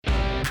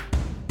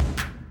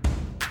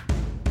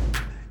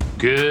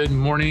Good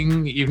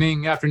morning,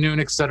 evening, afternoon,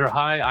 etc.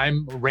 Hi,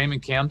 I'm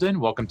Raymond Camden.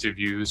 Welcome to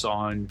Views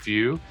on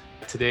View.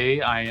 Today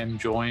I am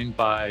joined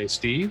by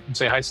Steve.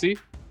 Say hi, Steve.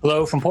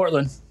 Hello from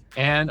Portland.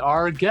 And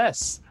our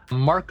guest,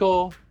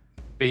 Marco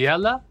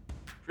Failla.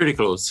 Pretty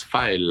close.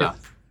 Failla.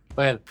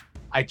 Well,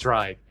 I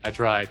tried.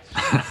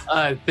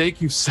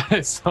 Thank you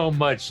so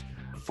much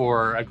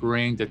for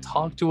agreeing to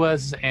talk to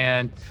us.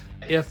 And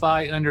if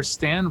I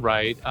understand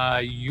right,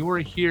 you are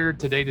here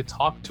today to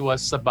talk to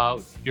us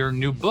about your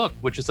new book,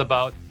 which is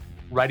about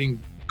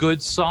writing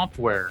good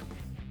software.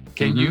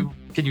 Can you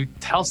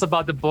tell us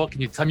about the book?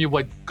 Can you tell me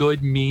what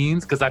good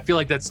means? Because I feel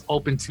like that's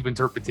open to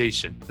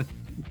interpretation.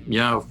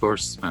 Yeah, of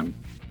course.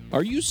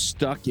 Are you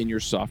stuck in your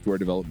software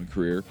development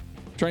career,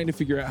 trying to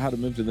figure out how to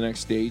move to the next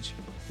stage?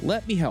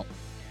 Let me help.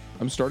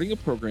 I'm starting a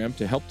program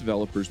to help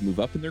developers move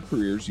up in their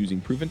careers using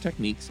proven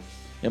techniques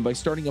and by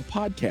starting a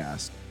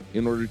podcast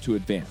in order to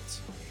advance.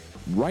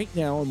 Right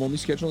now, I'm only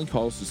scheduling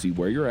calls to see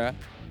where you're at,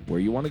 where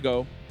you want to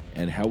go,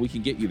 and how we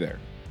can get you there.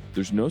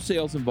 There's no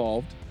sales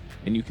involved,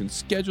 and you can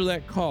schedule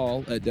that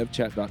call at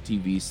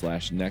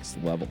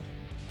devchat.tv/nextlevel.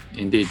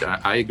 Indeed,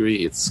 I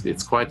agree.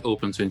 It's quite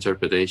open to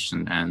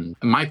interpretation. And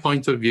my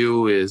point of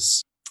view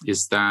is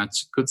that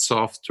good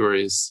software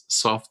is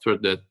software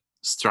that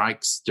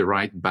strikes the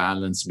right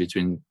balance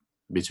between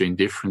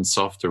different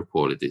software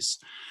qualities.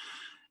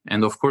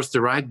 And of course,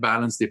 the right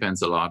balance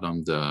depends a lot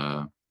on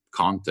the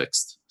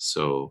context.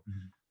 So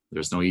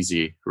there's no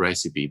easy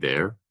recipe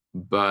there.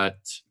 But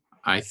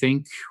I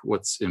think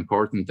what's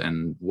important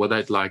and what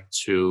I'd like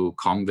to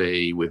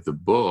convey with the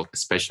book,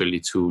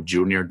 especially to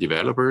junior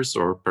developers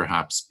or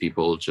perhaps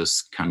people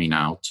just coming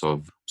out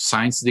of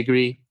science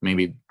degree,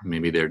 maybe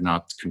they're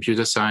not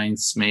computer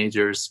science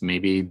majors,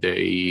 maybe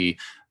they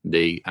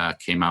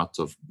came out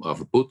of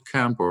a boot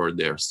camp or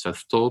they're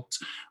self-taught.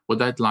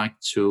 What I'd like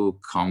to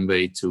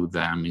convey to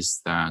them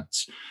is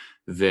that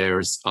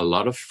there's a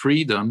lot of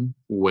freedom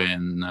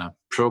when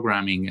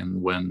programming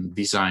and when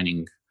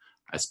designing,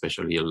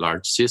 especially a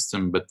large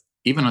system, but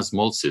even a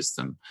small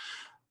system.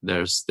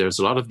 There's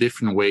a lot of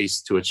different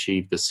ways to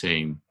achieve the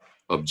same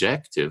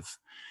objective.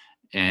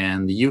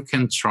 And you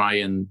can try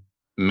and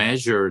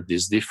measure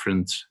these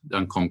different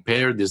and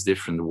compare these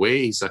different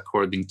ways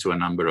according to a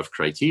number of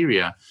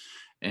criteria.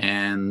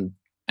 And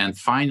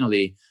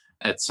finally,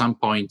 at some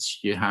point,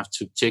 you have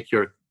to take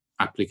your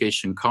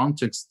application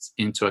context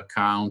into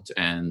account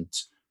and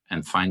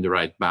find the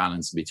right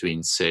balance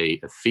between, say,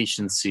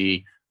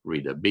 efficiency,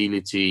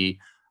 readability,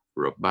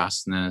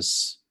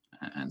 robustness,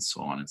 and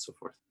so on and so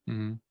forth.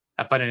 Mm-hmm.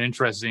 I find it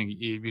interesting.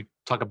 You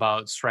talk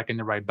about striking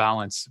the right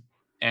balance.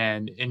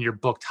 And in your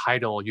book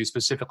title, you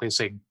specifically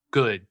say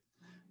good,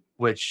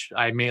 which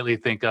I immediately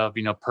think of,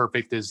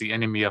 perfect is the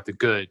enemy of the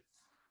good.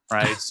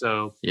 Right.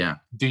 So yeah.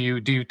 Do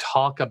you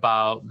talk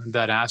about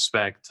that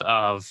aspect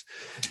of,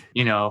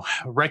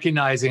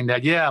 recognizing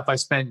that, if I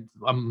spend,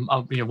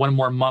 one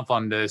more month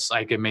on this,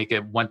 I can make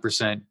it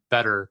 1%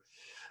 better.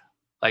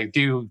 Like,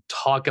 do you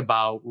talk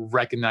about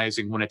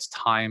recognizing when it's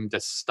time to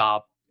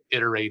stop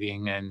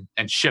iterating and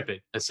ship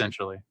it,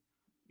 essentially?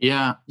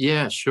 Yeah,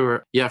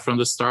 sure. Yeah, from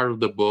the start of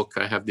the book,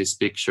 I have this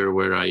picture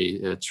where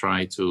I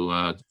try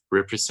to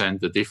represent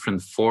the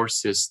different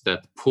forces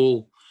that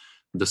pull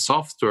the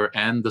software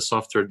and the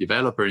software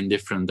developer in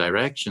different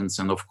directions.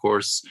 And of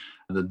course,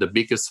 the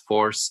biggest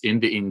force in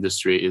the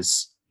industry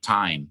is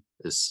timing,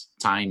 is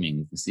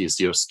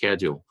your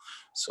schedule.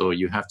 So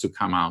you have to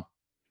come out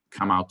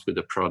with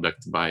a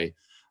product by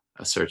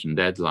a certain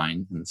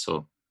deadline. And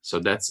so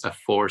that's a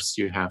force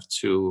you have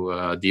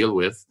to deal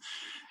with.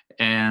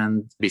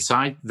 And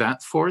beside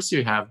that force,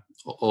 you have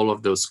all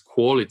of those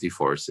quality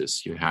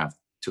forces. You have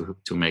to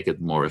make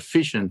it more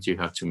efficient, you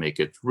have to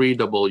make it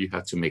readable, you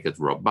have to make it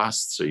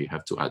robust. So you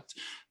have to add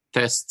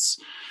tests,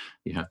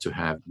 you have to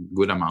have a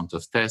good amount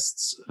of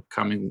tests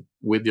coming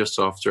with your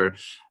software.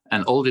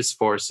 And all these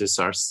forces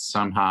are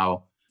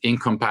somehow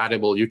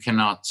incompatible. You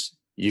cannot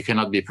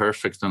be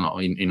perfect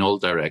in all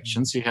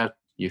directions. You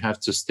have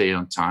to stay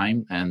on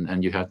time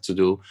and you have to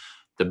do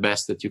the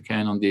best that you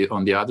can on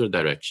the other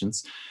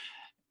directions.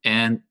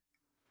 And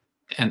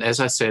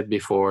as I said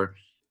before,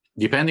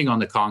 depending on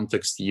the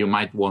context, you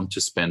might want to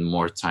spend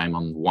more time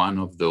on one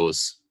of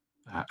those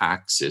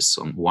axes,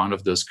 on one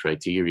of those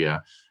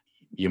criteria.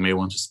 You may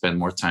want to spend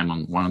more time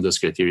on one of those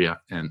criteria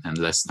and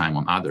less time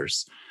on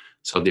others.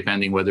 So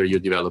depending whether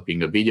you're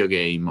developing a video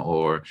game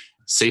or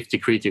safety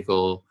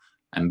critical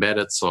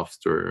embedded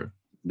software,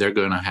 they're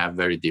going to have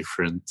very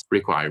different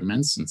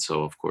requirements. And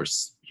so, of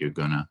course,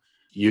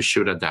 you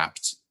should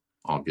adapt,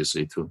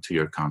 obviously, to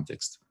your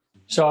context.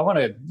 So I want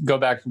to go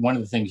back to one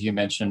of the things you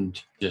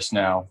mentioned just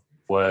now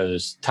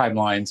was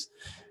timelines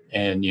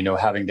and,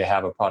 having to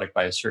have a product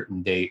by a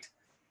certain date,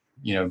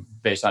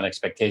 based on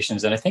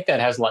expectations. And I think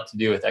that has a lot to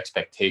do with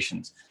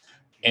expectations.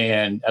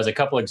 And as a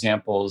couple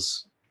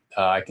examples,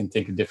 I can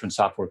think of different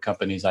software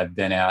companies I've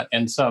been at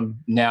and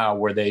some now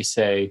where they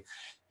say,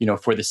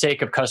 for the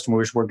sake of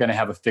customers, we're going to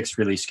have a fixed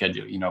release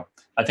schedule.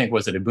 I think,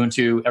 was it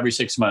Ubuntu? Every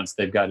 6 months,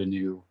 they've got a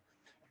new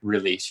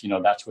release.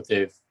 That's what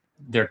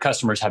their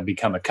customers have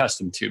become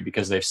accustomed to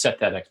because they've set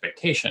that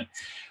expectation.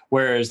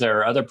 Whereas there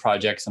are other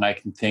projects, and I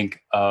can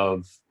think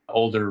of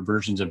older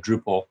versions of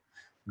Drupal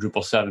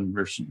 7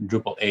 versus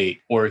Drupal 8,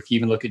 or if you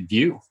even look at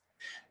Vue,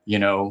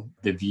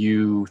 the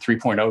Vue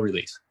 3.0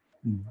 release,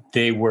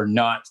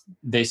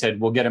 they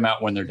said, we'll get them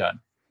out when they're done,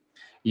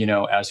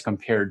 as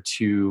compared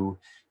to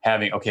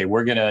having, okay,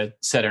 we're going to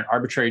set an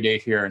arbitrary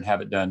date here and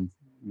have it done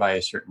by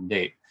a certain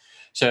date.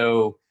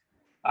 So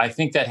I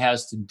think that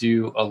has to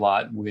do a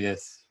lot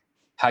with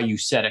how you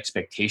set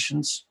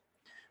expectations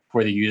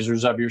for the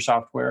users of your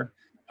software.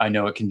 I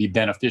know it can be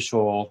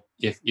beneficial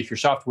if your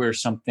software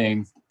is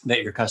something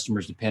that your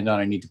customers depend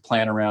on and need to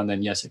plan around,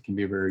 then yes, it can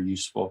be very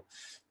useful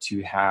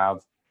to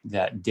have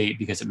that date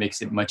because it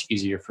makes it much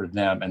easier for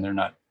them and they're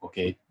not,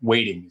 okay,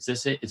 waiting. Is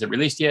this it? Is it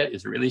released yet?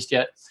 Is it released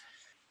yet?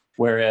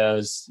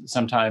 Whereas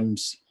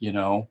sometimes,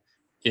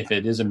 if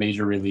it is a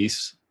major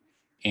release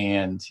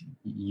and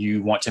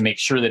you want to make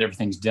sure that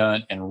everything's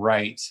done and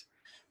right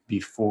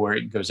before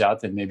it goes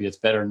out, then maybe it's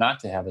better not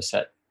to have a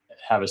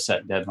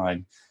set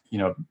deadline.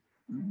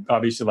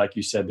 Obviously, like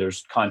you said,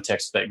 there's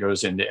context that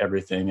goes into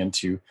everything,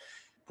 into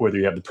whether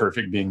you have the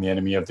perfect being the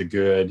enemy of the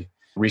good,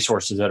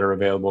 resources that are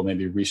available,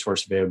 maybe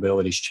resource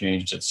availability's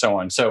changed, and so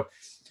on. So,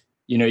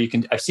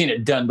 I've seen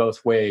it done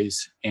both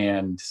ways.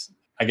 And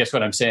I guess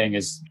what I'm saying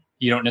is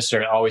you don't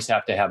necessarily always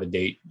have to have a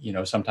date.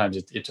 Sometimes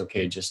it's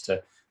okay just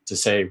to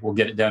say, we'll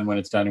get it done when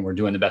it's done and we're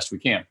doing the best we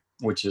can,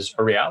 which is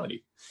a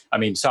reality. I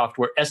mean,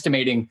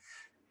 estimating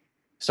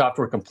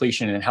software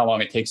completion and how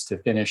long it takes to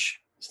finish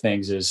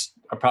things is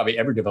probably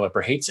every developer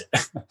hates it.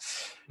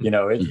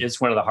 It's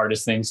one of the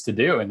hardest things to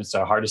do, and it's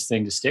the hardest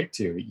thing to stick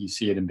to. You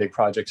see it in big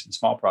projects and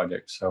small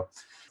projects. So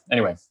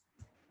anyway,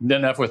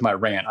 enough with my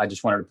rant. I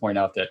just wanted to point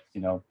out that,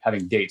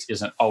 having dates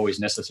isn't always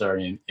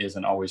necessary and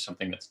isn't always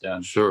something that's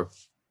done. Sure.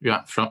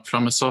 Yeah.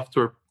 From a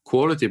software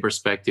quality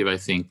perspective, I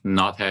think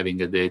not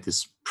having a date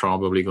is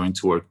probably going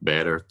to work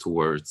better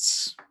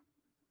towards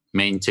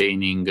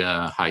maintaining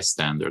a high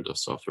standard of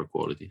software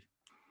quality.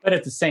 But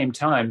at the same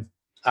time,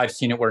 I've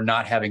seen it where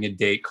not having a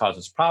date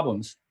causes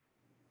problems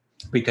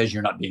because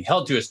you're not being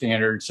held to a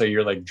standard. So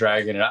you're like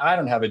dragging it. I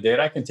don't have a date.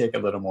 I can take a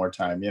little more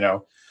time.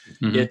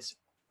 Mm-hmm.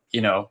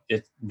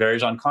 It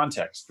varies on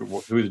context,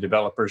 who the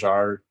developers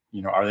are.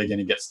 Are they going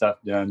to get stuff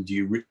done?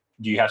 Do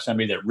you have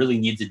somebody that really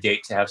needs a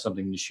date to have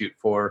something to shoot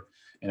for?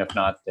 And if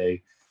not,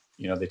 they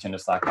tend to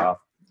slack off.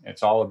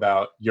 It's all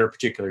about your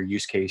particular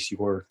use case,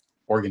 your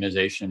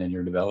organization, and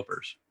your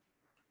developers.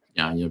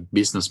 Yeah, your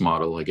business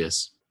model, I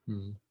guess.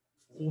 Mm-hmm.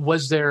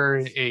 Was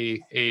there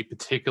a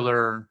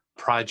particular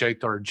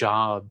project or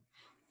job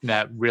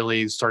that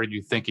really started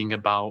you thinking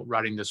about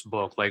writing this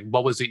book? Like,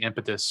 what was the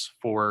impetus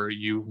for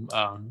you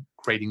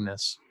creating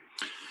this?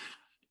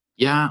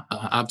 Yeah,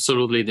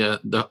 absolutely.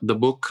 The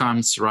book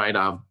comes right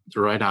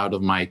out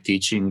of my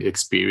teaching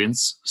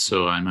experience.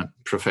 So I'm a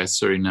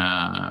professor in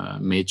a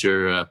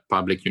major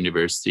public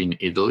university in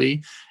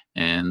Italy,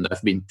 and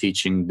I've been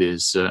teaching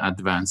this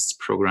advanced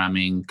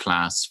programming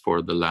class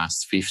for the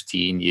last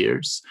 15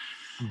 years.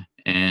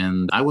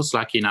 And I was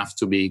lucky enough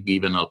to be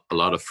given a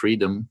lot of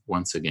freedom.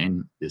 Once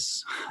again,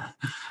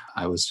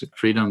 I was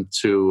freedom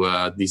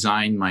to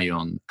design my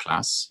own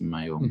class,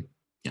 my own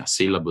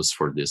syllabus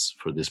for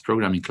this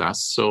programming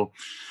class. So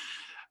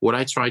what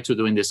I try to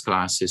do in this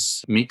class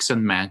is mix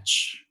and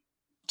match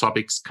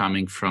topics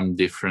coming from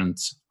different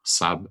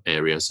sub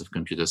areas of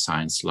computer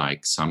science,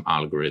 like some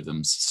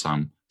algorithms,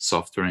 some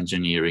software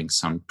engineering,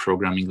 some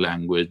programming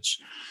language,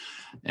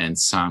 and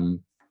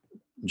some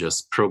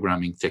just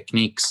programming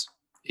techniques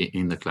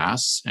in the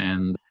class.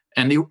 And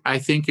I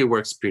think it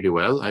works pretty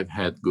well. I've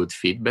had good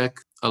feedback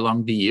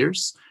along the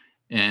years.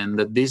 And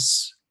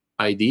this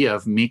idea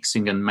of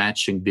mixing and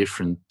matching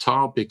different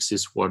topics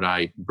is what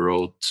I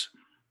brought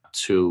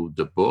to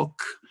the book,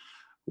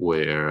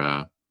 where,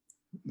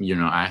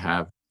 I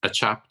have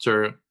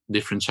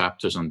different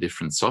chapters on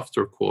different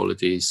software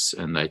qualities.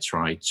 And I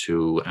try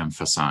to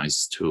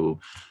emphasize to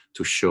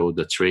show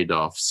the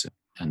trade-offs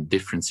and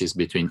differences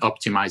between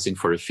optimizing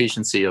for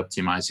efficiency,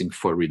 optimizing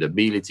for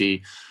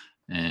readability.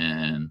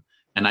 And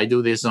I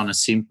do this on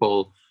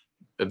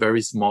a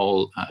very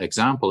small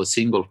example, a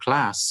single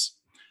class,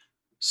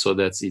 so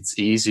that it's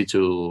easy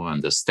to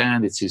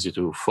understand, it's easy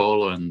to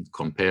follow and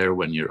compare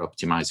when you're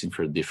optimizing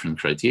for different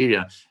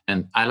criteria.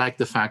 And I like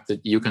the fact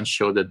that you can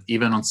show that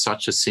even on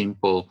such a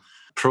simple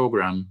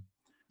program,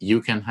 you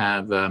can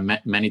have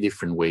many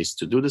different ways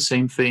to do the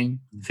same thing.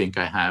 I think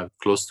I have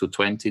close to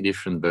 20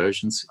 different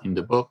versions in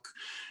the book.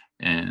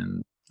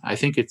 And I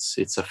think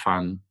it's a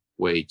fun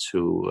way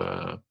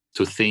to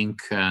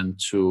think and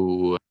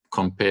to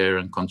compare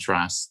and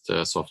contrast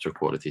software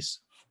qualities.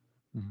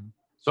 Mm-hmm.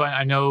 So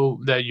I know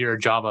that you're a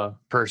Java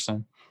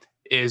person.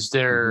 Is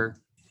there,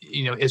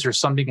 is there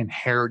something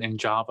inherent in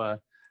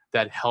Java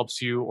that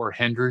helps you or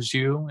hinders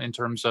you in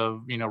terms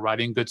of,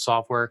 writing good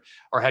software?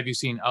 Or have you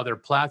seen other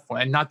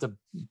platforms, and not to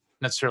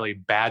necessarily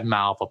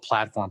badmouth a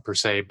platform per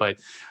se, but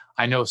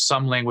I know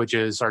some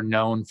languages are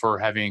known for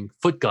having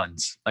foot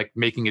guns, like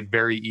making it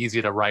very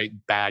easy to write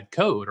bad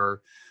code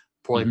or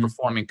poorly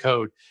performing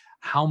code.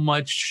 How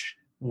much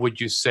would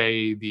you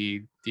say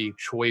the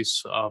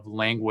choice of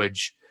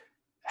language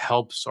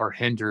helps or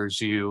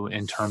hinders you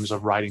in terms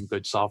of writing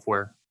good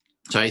software?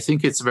 So I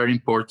think it's very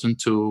important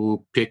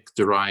to pick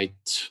the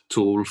right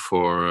tool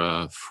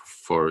for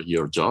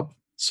your job.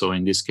 So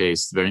in this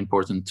case, it's very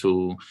important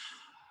to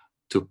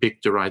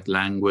pick the right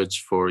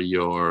language for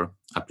your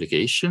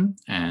application.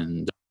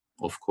 And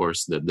of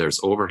course, there's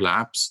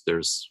overlaps.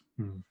 There's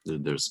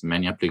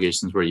many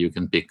applications where you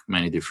can pick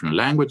many different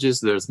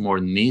languages. There's more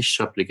niche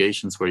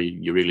applications where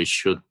you really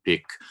should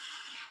pick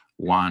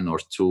one or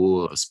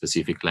two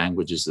specific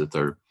languages that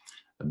are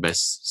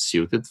best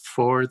suited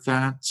for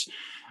that.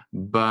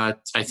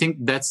 But I think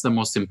that's the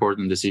most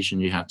important decision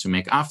you have to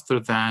make. After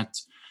that,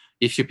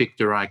 if you pick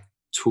the right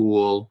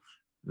tool,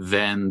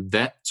 then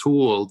that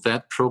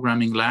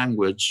programming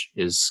language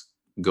is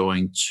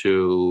going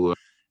to,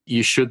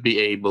 you should be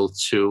able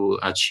to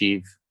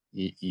achieve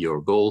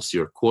your goals,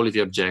 your quality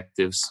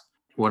objectives.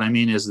 What I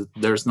mean is that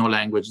there's no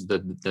language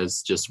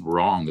that's just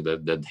wrong,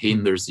 that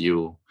hinders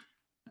you.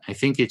 I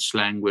think each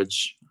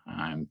language,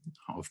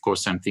 of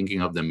course, I'm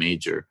thinking of the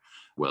major,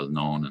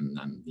 well-known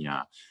and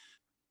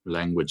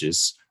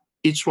languages.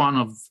 Each one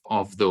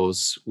of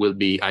those will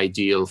be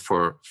ideal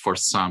for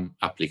some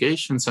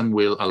applications and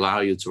will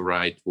allow you to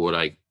write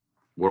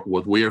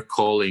what we are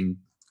calling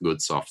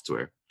good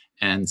software.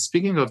 And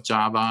speaking of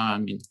Java, I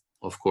mean,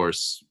 of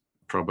course,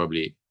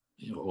 probably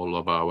all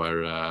of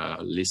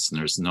our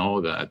listeners know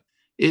that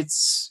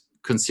it's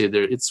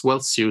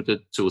well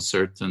suited to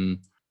certain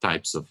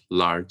types of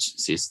large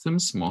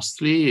systems.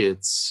 Mostly,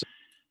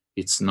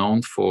 it's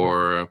known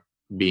for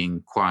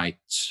being quite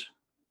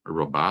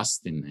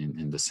robust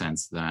in the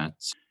sense that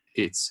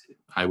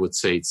I would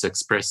say it's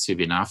expressive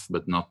enough,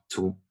 but not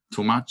too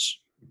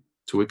much,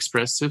 too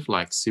expressive,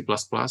 like C++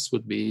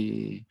 would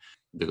be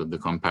the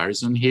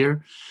comparison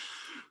here.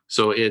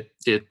 So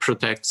it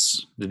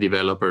protects the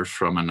developer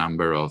from a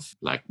number of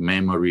like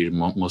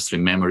mostly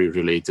memory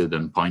related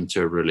and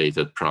pointer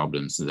related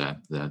problems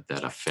that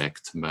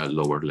affect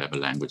lower level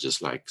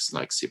languages like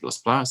C++.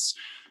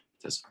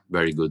 It has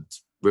very good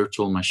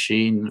virtual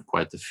machine,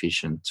 quite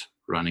efficient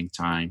running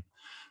time.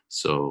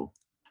 So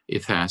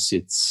it has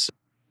its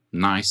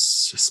nice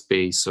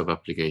space of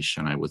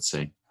application, I would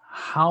say.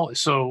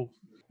 So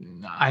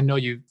I know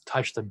you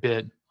touched a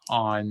bit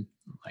on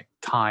like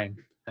time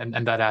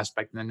and that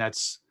aspect, and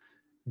that's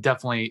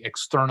definitely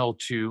external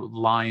to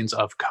lines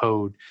of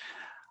code.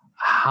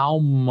 How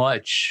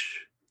much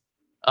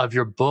of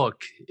your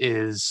book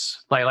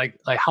is like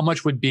how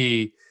much would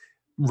be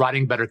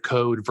writing better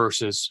code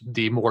versus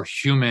the more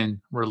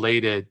human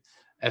related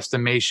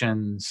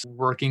estimations,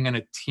 working in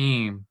a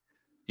team,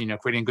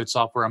 creating good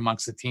software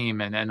amongst the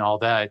team and all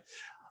that?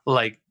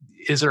 Like,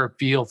 is there a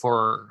feel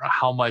for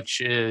how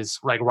much is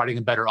like writing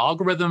a better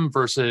algorithm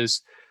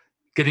versus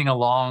getting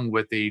along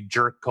with a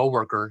jerk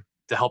coworker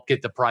to help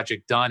get the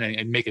project done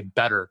and make it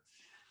better?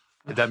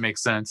 If that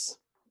makes sense.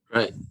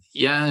 Right.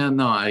 Yeah,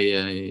 no,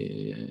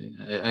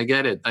 I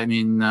get it. I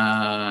mean,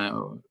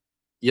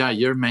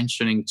 you're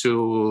mentioning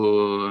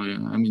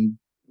too, I mean,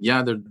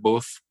 they're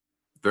both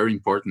very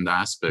important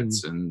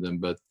aspects.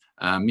 But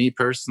me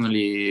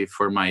personally,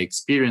 for my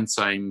experience,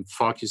 I'm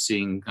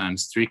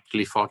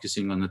strictly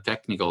focusing on the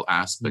technical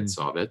aspects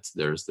of it.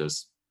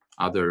 There's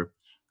other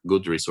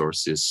good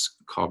resources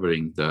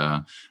covering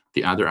the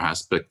other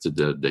aspect,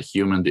 the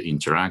human, the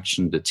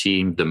interaction, the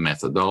team, the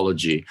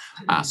methodology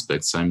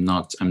aspects. I'm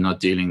not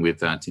dealing with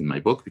that in my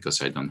book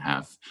because I don't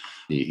have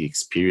the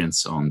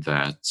experience on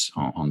that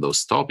on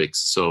those topics.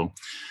 So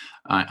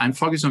I'm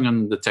focusing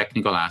on the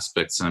technical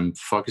aspects. I'm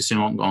focusing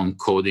on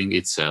coding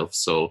itself.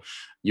 So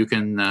you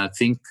can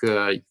think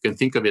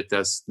of it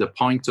as the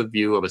point of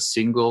view of a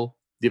single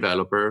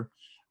developer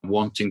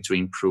wanting to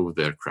improve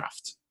their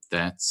craft.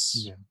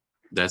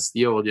 That's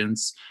the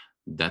audience.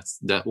 That's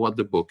what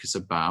the book is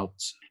about.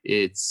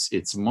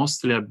 It's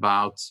mostly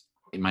about,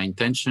 my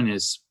intention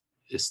is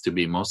to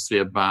be mostly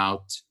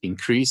about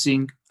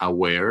increasing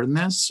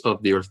awareness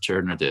of the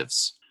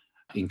alternatives,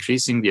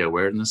 increasing the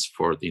awareness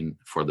for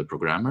the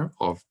programmer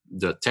of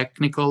the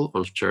technical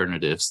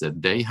alternatives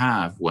that they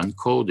have when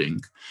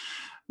coding,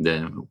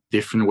 the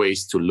different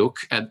ways to look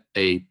at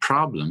a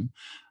problem,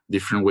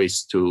 different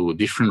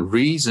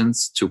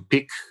reasons to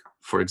pick,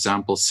 for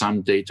example,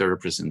 some data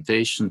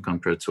representation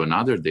compared to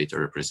another data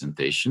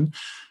representation,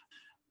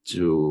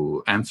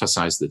 to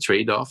emphasize the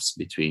trade-offs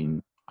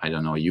between,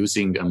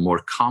 using a more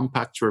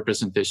compact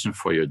representation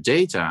for your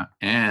data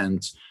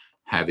and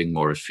having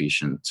more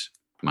efficient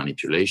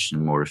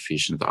manipulation, more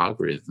efficient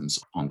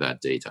algorithms on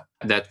that data,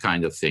 that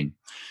kind of thing.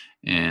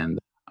 And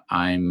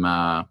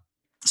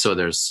so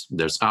there's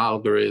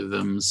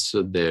algorithms,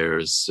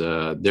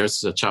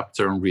 there's a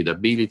chapter on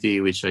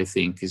readability, which I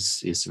think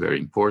is very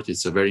important.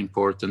 It's a very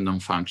important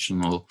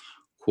non-functional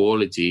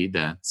quality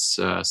that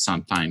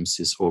sometimes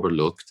is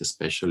overlooked,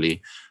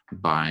 especially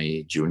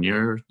by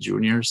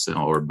juniors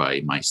or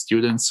by my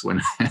students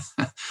when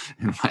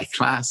in my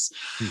class.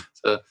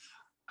 So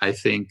I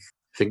think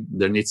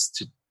there needs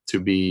to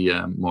be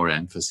more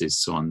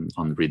emphasis on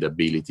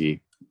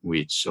readability,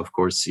 which of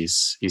course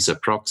is a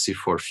proxy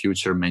for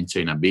future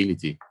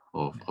maintainability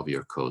of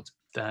your code.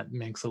 That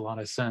makes a lot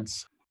of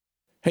sense.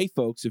 Hey,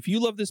 folks, if you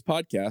love this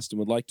podcast and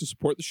would like to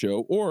support the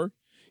show, or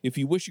if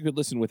you wish you could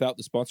listen without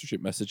the sponsorship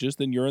messages,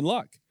 then you're in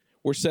luck.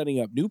 We're setting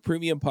up new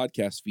premium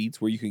podcast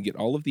feeds where you can get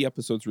all of the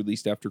episodes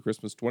released after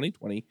Christmas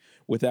 2020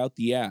 without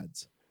the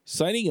ads.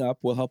 Signing up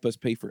will help us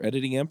pay for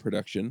editing and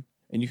production,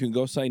 and you can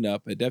go sign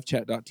up at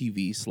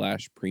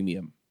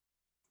devchat.tv/premium.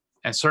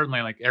 And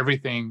certainly, like,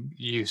 everything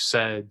you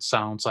said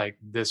sounds like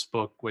this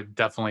book would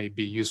definitely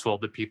be useful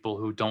to people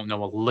who don't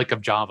know a lick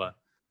of Java,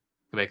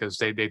 because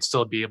they'd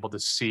still be able to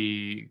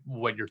see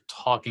what you're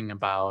talking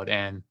about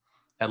and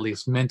at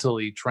least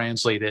mentally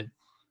translate it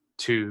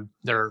to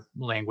their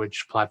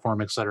language, platform,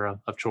 etc.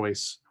 of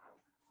choice.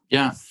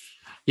 Yeah.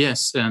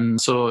 Yes.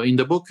 And so in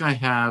the book, I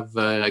have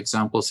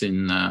examples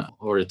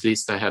or at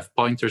least I have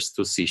pointers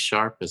to C#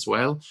 as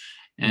well.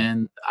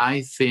 And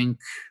I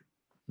think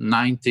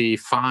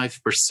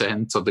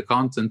 95% of the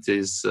content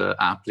is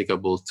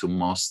applicable to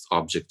most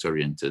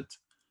object-oriented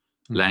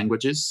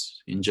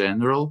languages in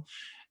general.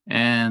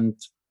 And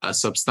a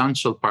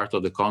substantial part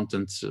of the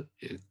content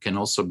can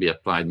also be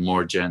applied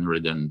more generally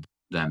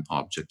than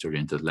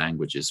object-oriented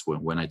languages.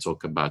 When I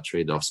talk about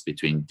trade-offs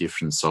between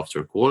different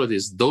software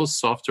qualities, those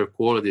software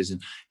qualities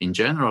in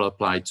general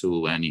apply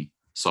to any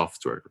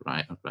software,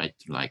 right?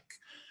 Like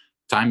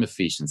time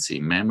efficiency,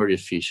 memory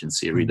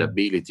efficiency,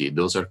 readability.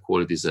 Those are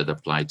qualities that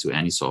apply to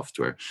any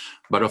software.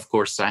 But of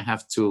course, I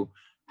have to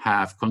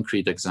have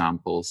concrete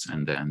examples,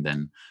 and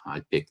then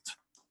I picked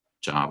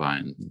Java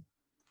and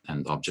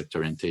object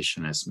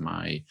orientation as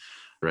my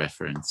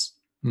reference.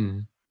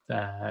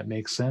 That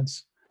makes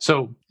sense.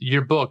 So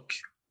your book,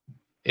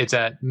 it's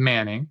at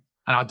Manning,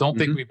 and I don't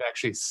think we've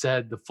actually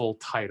said the full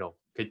title.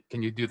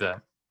 Can you do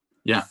that?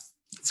 Yeah,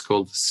 it's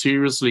called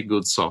Seriously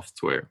Good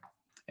Software.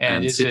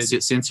 And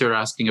since you're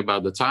asking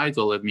about the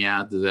title, let me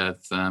add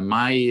that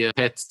my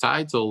pet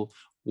title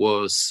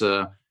was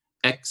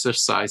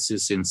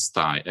Exercises in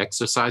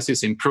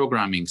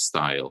Programming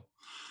Style.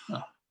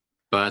 Oh.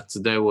 But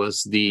that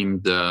was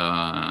deemed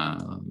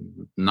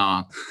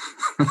not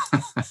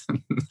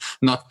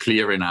not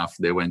clear enough.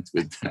 They went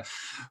with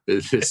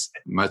this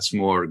much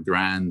more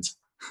grand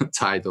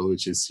title,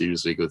 which is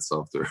Seriously Good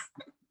Software.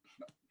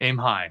 Aim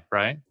high,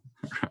 right?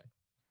 Right.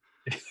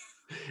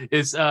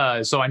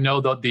 So I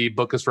know that the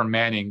book is from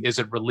Manning. Is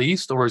it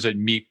released or is it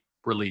MEEP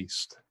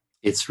released?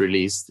 It's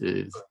released.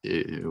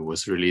 It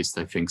was released,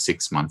 I think,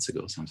 6 months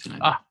ago, something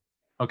like that.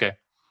 Okay.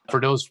 For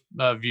those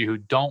of you who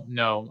don't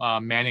know,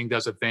 Manning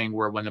does a thing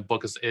where when the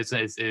book is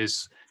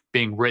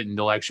being written,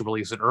 they'll actually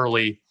release it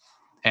early,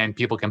 and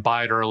people can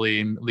buy it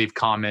early and leave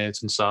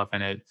comments and stuff.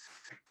 And it's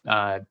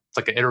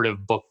like an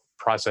iterative book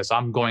process.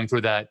 I'm going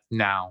through that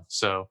now.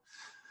 So,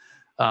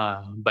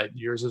 but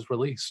yours is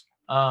released.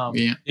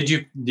 Yeah.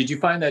 Did you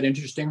find that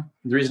interesting?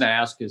 The reason I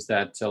ask is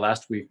that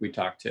last week we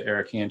talked to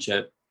Eric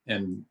Hanchett,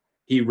 and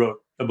he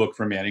wrote a book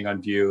for Manning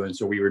on Vue, and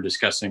so we were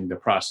discussing the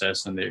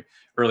process and the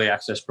early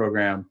access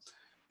program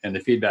and the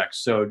feedback.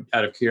 So,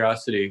 out of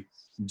curiosity,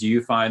 do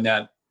you find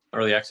that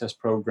early access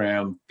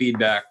program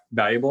feedback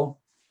valuable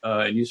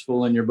and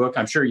useful in your book?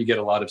 I'm sure you get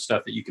a lot of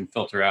stuff that you can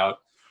filter out,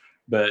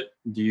 but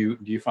do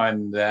you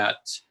find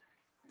that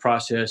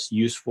process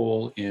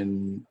useful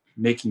in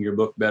making your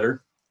book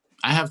better?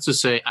 I have to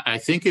say, I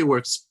think it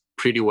works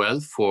pretty well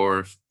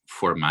for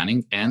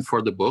Manning and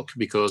for the book,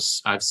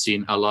 because I've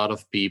seen a lot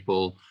of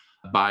people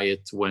buy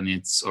it when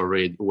it's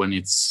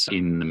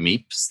in the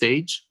MEEP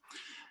stage.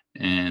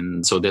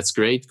 And so that's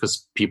great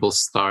because people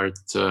start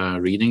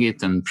reading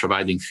it and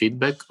providing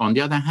feedback. On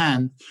the other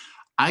hand,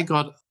 I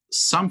got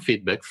some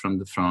feedback from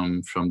the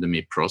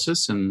MEEP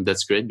process, and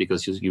that's great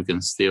because you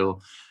can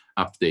still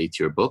update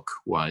your book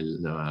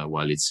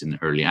while it's in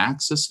early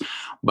access.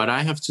 But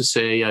I have to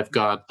say I've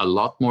got a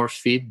lot more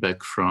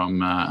feedback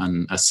from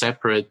a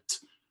separate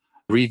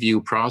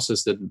review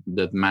process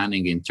that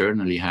Manning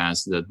internally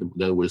has that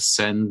will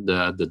send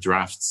the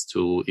drafts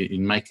to,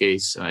 in my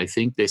case, I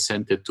think they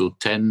sent it to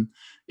 10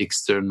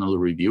 external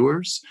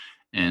reviewers,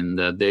 and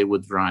they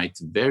would write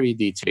very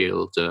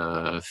detailed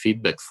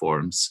feedback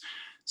forms.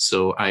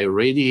 So I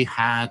already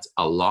had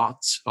a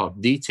lot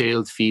of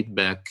detailed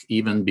feedback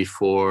even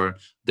before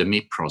the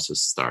MEEP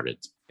process started.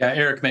 Yeah,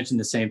 Eric mentioned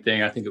the same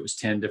thing. I think it was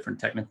 10 different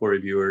technical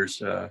reviewers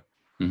that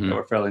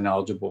were fairly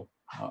knowledgeable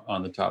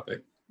on the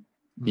topic.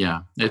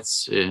 Yeah,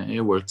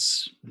 it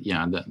works.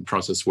 Yeah, the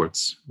process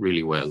works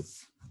really well.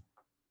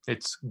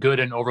 It's good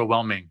and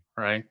overwhelming,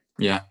 right?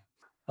 Yeah.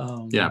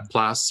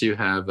 Plus, you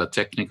have a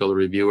technical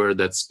reviewer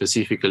that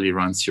specifically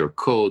runs your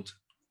code,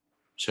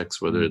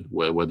 checks whether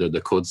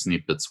the code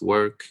snippets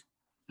work,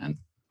 and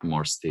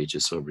more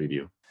stages of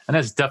review. And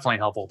that's definitely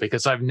helpful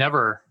because I've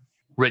never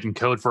written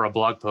code for a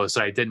blog post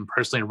that I didn't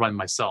personally run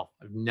myself.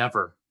 I've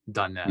never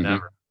done that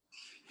ever.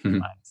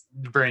 It's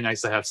very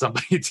nice to have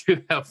somebody do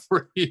that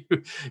for you,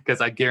 because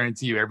I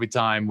guarantee you every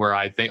time where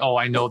I think,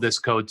 I know this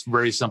code's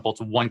very simple.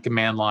 It's one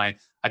command line.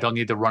 I don't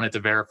need to run it to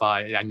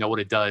verify. I know what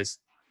it does.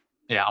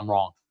 Yeah, I'm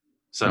wrong.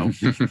 So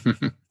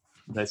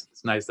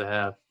it's nice to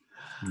have.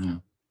 Yeah.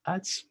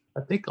 That's,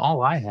 I think,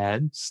 all I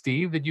had.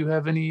 Steve, did you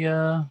have any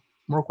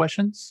more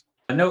questions?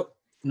 No,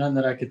 none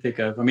that I could think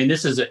of. I mean,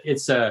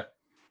 it's a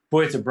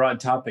Boy, it's a broad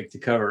topic to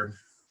cover.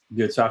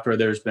 Good software.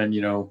 There's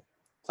been,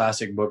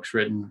 classic books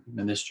written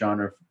in this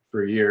genre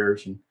for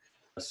years. And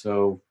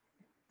so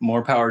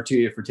more power to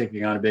you for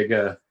taking on a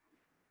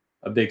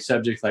big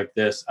subject like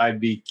this. I'd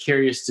be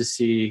curious to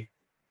see,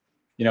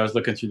 I was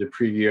looking through the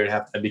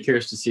preview. I'd be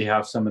curious to see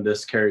how some of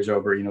this carries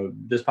over.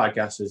 This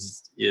podcast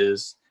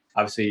is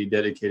obviously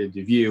dedicated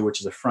to Vue, which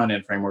is a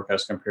front-end framework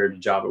as compared to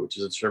Java, which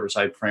is a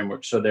server-side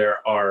framework. So there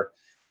are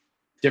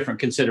different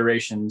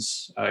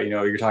considerations.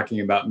 You're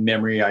talking about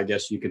memory. I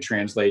guess you could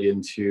translate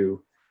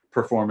into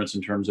performance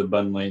in terms of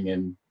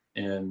bundling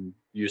and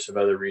use of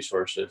other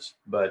resources.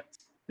 But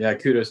yeah,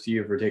 kudos to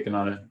you for taking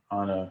on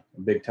a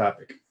big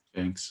topic.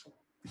 Thanks.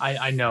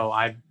 I know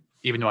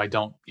even though I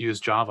don't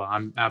use Java,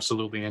 I'm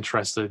absolutely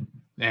interested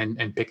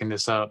in picking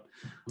this up.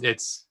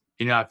 It's,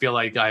 I feel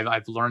like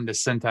I've learned the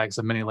syntax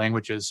of many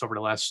languages over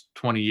the last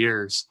 20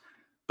 years,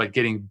 but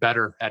getting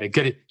better at it,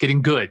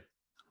 getting good,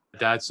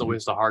 that's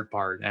always the hard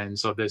part. And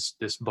so this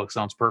book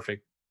sounds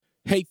perfect.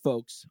 Hey,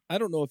 folks, I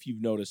don't know if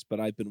you've noticed, but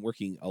I've been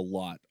working a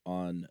lot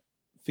on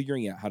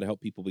figuring out how to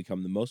help people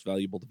become the most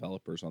valuable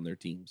developers on their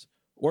teams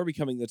or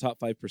becoming the top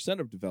 5%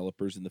 of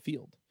developers in the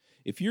field.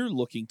 If you're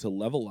looking to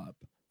level up,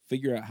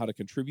 figure out how to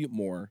contribute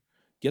more,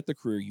 get the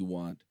career you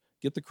want,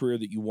 get the career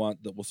that you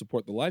want that will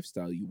support the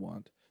lifestyle you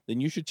want, then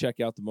you should check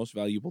out the Most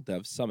Valuable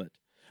Dev Summit.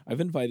 I've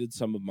invited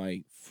some of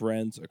my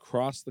friends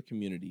across the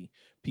community,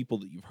 people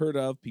that you've heard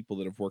of, people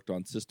that have worked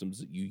on systems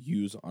that you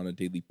use on a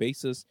daily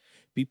basis,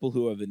 people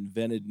who have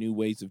invented new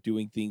ways of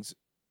doing things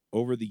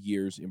over the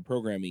years in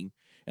programming,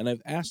 and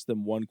I've asked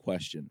them one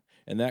question,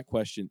 and that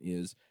question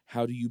is,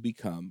 how do you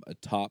become a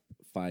top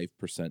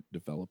 5%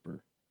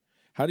 developer?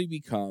 How do you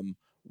become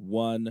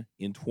 1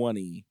 in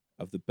 20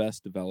 of the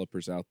best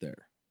developers out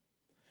there?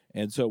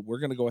 And so we're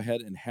going to go ahead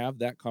and have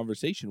that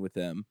conversation with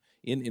them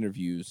in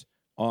interviews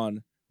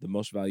on the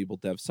Most Valuable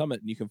Dev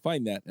Summit. And you can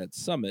find that at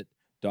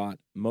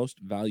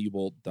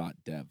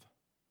summit.mostvaluable.dev.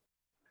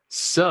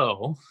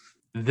 So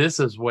this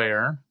is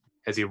where,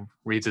 as he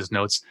reads his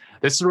notes,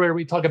 this is where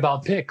we talk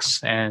about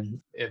picks. And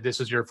if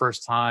this is your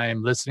first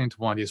time listening to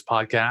one of these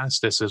podcasts,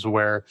 this is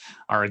where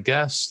our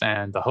guests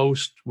and the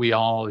host, we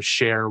all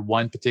share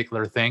one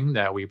particular thing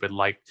that we would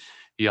like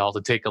y'all to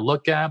take a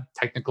look at.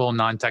 Technical,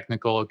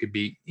 non-technical, it could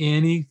be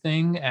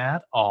anything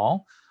at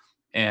all.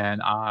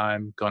 And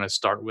I'm going to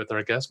start with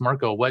our guest,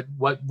 Marco. What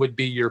would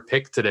be your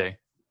pick today?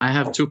 I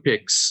have 2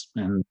 picks,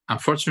 and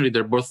unfortunately,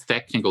 they're both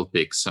technical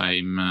picks.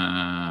 I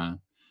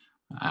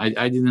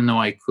didn't know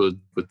I could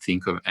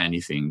think of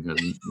anything.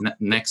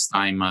 Next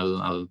time,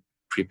 I'll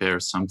prepare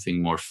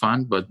something more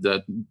fun. But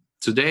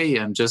today,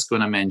 I'm just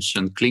going to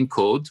mention Clean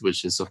Code,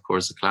 which is, of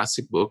course, a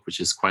classic book, which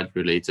is quite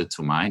related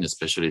to mine,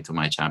 especially to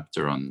my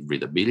chapter on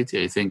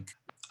readability. I think,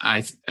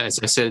 as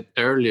I said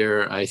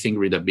earlier, I think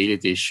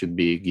readability should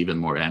be given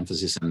more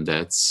emphasis, and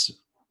that's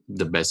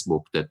the best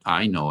book that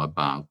I know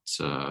about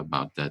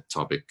that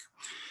topic.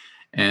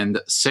 And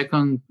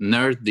second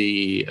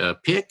nerdy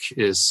pick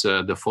is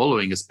the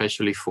following,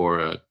 especially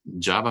for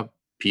Java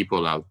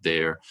people out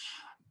there.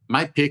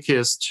 My pick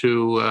is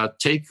to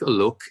take a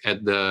look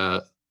at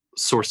the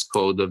source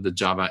code of the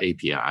Java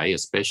API,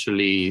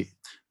 especially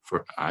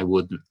I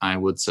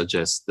would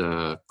suggest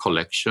the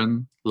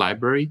collection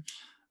library.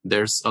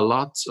 There's a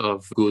lot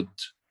of good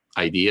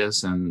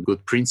ideas and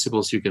good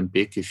principles you can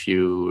pick if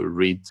you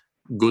read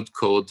good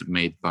code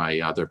made by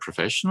other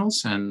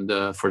professionals. And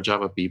for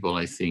Java people,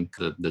 I think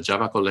the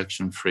Java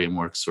Collection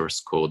Framework source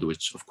code,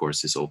 which of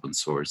course is open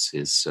source,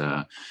 is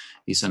a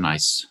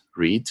nice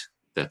read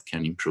that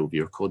can improve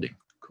your coding.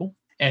 Cool.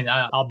 And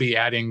I'll be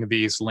adding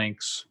these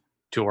links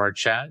to our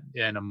chat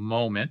in a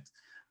moment.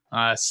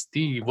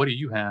 Steve, what do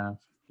you have?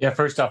 Yeah,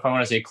 first off, I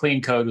want to say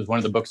Clean Code was one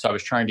of the books I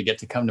was trying to get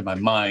to come to my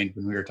mind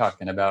when we were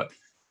talking about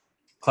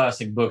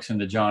classic books in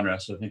the genre.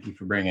 So thank you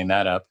for bringing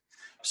that up.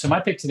 So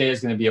my pick today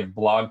is going to be a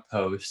blog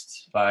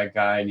post by a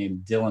guy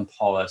named Dylan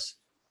Paulus.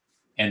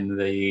 And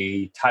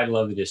the title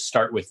of it is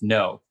Start With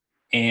No.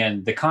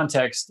 And the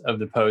context of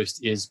the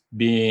post is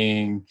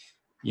being,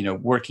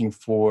 working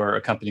for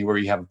a company where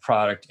you have a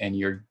product and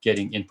you're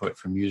getting input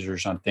from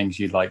users on things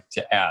you'd like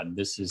to add.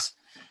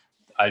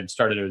 I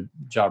started a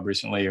job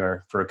recently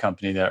for a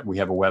company that we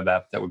have a web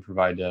app that we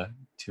provide to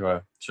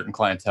a certain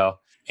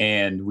clientele.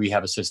 And we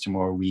have a system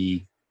where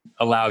we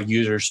allow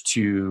users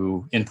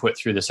to input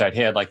through the site,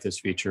 hey, I'd like this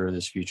feature,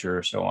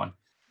 or so on.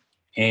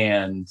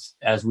 And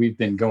as we've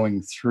been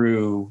going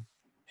through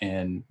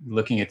and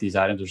looking at these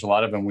items, there's a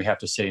lot of them we have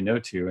to say no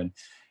to.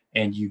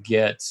 And you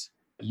get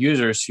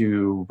users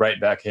who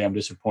write back, hey, I'm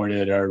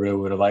disappointed, I really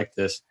would have liked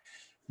this.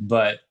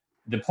 But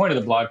the point of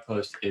the blog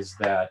post is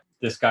that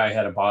this guy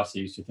had a boss that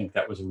used to think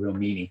that was a real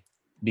meanie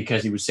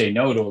because he would say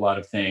no to a lot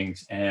of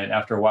things. And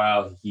after a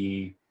while,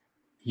 he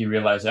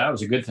realized that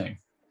was a good thing.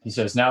 He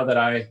says, now that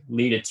I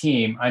lead a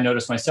team, I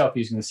notice myself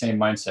using the same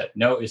mindset.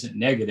 No isn't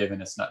negative and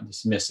it's not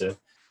dismissive.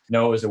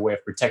 No is a way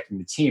of protecting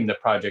the team, the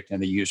project,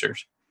 and the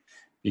users.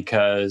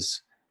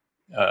 Because,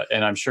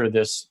 and I'm sure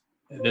this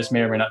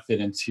may or may not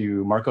fit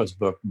into Marco's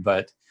book,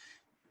 but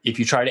if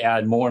you try to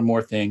add more and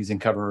more things and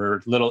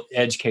cover little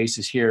edge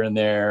cases here and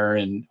there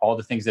and all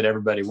the things that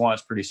everybody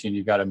wants, pretty soon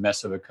you've got a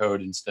mess of a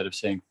code instead of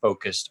staying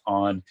focused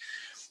on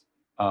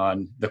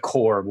the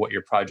core of what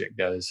your project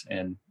does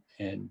and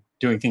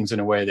doing things in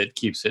a way that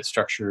keeps it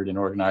structured and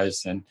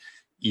organized and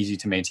easy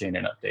to maintain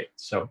and update.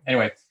 So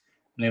anyway,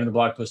 the name of the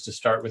blog post to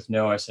start with,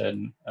 as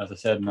I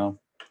said, and I'll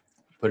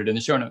put it in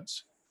the show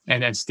notes.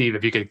 And then Steve,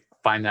 if you could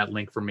find that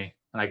link for me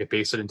and I could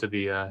paste it into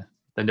the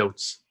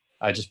notes.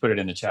 I just put it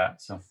in the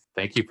chat. So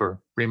thank you for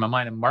reading my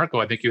mind. And Marco,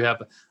 I think you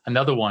have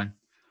another one.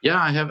 Yeah,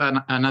 I have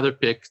another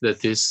pick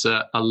that is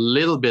a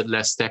little bit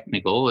less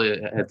technical.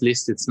 At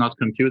least it's not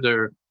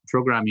computer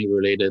programming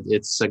related.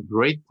 It's a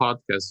great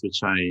podcast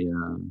which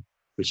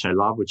I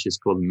love, which is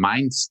called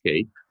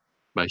Mindscape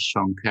by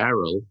Sean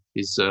Carroll.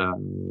 He's a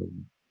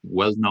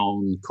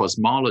well-known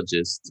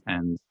cosmologist,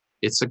 and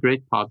it's a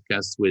great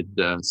podcast with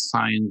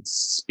science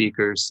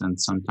speakers and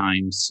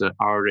sometimes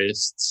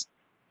artists.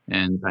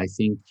 And I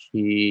think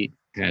he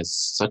has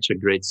such a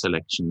great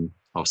selection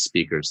of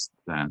speakers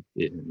that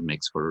it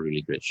makes for a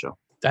really great show.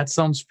 That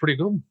sounds pretty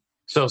good.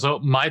 So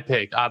my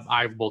pick,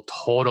 I will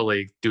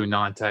totally do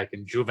non-tech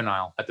and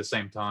juvenile at the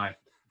same time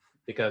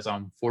because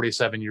I'm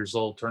 47 years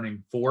old,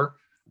 turning 4.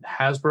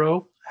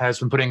 Hasbro has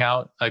been putting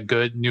out a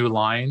good new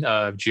line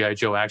of G.I.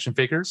 Joe action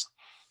figures,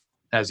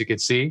 as you can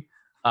see.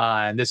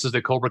 And this is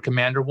the Cobra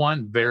Commander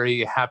one.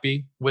 Very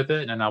happy with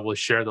it. And I will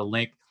share the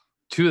link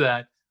to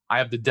that. I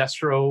have the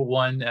Destro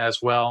one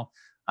as well.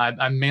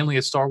 I'm mainly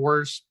a Star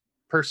Wars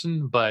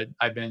person, but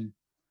I've been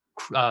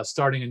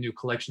starting a new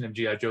collection of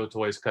G.I. Joe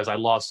toys because I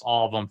lost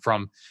all of them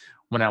from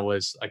when I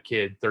was a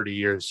kid 30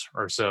 years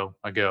or so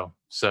ago.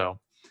 So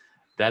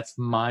that's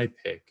my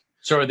pick.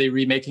 So are they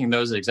remaking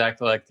those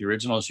exactly like the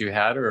originals you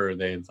had, or are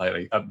they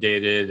like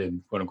updated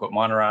and quote unquote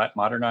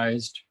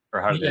modernized? Or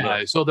how do they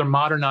look? So they're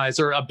modernized.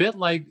 They're a bit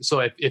like,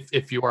 so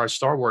if you are a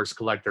Star Wars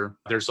collector,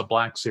 there's a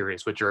Black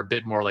Series, which are a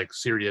bit more like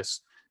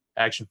serious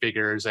action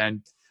figures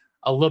and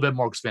a little bit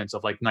more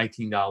expensive, like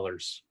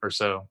 $19 or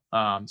so.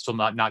 So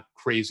not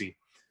crazy.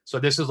 So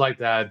this is like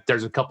that.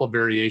 There's a couple of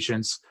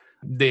variations.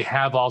 They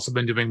have also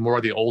been doing more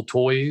of the old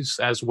toys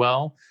as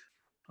well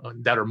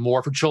that are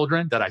more for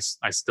children that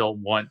I still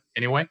want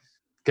anyway,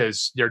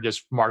 because they're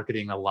just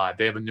marketing a lot.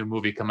 They have a new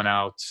movie coming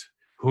out.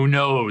 Who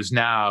knows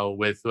now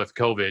with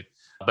COVID,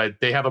 but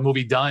they have a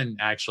movie done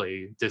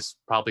actually just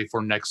probably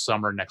for next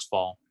summer, next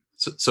fall.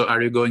 So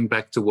are you going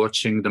back to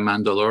watching The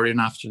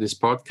Mandalorian after this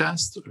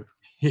podcast?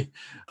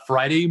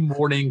 Friday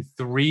morning,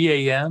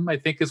 3 a.m., I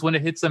think is when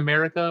it hits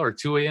America, or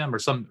 2 a.m. or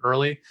something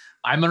early.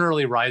 I'm an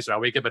early riser. I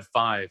wake up at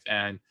 5.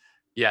 And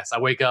yes, I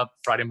wake up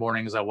Friday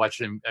mornings. I watch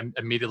it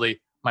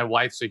immediately. My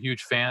wife's a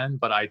huge fan,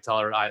 but I tell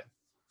her,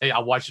 hey,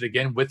 I'll watch it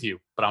again with you,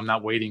 but I'm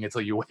not waiting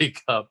until you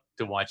wake up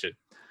to watch it.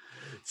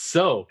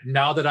 So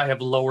now that I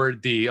have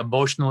lowered the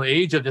emotional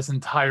age of this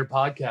entire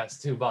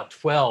podcast to about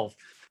 12,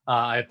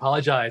 I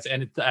apologize.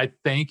 And I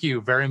thank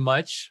you very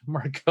much,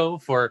 Marco,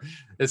 for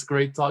this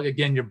great talk.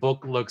 Again, your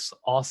book looks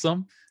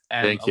awesome.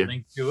 And thank you. A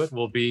link to it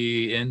will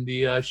be in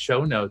the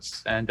show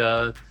notes. And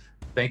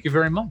thank you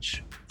very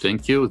much.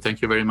 Thank you.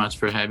 Thank you very much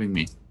for having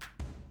me.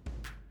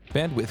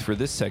 Bandwidth for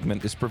this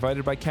segment is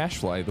provided by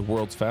CacheFly, the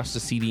world's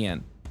fastest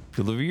CDN.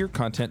 Deliver your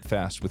content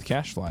fast with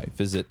CacheFly.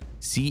 Visit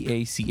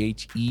CacheFly.com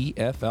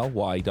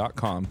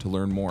to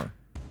learn more.